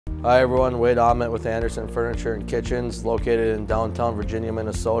Hi everyone, Wade Ahmet with Anderson Furniture and Kitchens, located in downtown Virginia,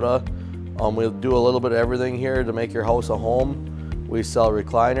 Minnesota. We do a little bit of everything here to make your house a home. We sell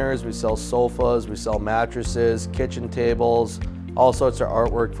recliners, we sell sofas, we sell mattresses, kitchen tables, all sorts of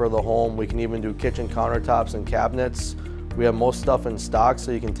artwork for the home. We can even do kitchen countertops and cabinets. We have most stuff in stock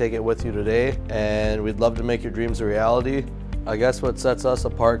so you can take it with you today, and we'd love to make your dreams a reality. I guess what sets us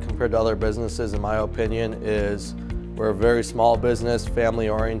apart compared to other businesses, in my opinion, is we're a very small business, family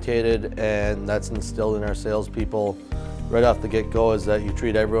orientated, and that's instilled in our salespeople right off the get-go, is that you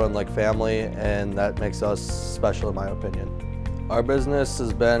treat everyone like family, and that makes us special in my opinion. Our business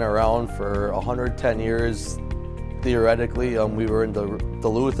has been around for 110 years, theoretically. We were in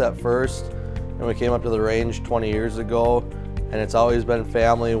Duluth at first, and we came up to the range 20 years ago, and it's always been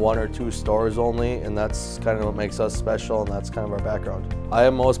family, 1 or 2 stores only, and that's kind of what makes us special, and that's kind of our background. I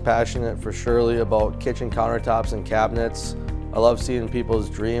am most passionate for surely about kitchen countertops and cabinets. I love seeing people's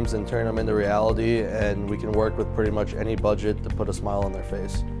dreams and turn them into reality, and we can work with pretty much any budget to put a smile on their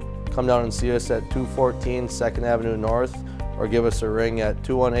face. Come down and see us at 214 2nd Avenue North, or give us a ring at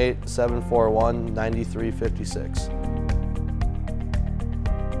 218-741-9356.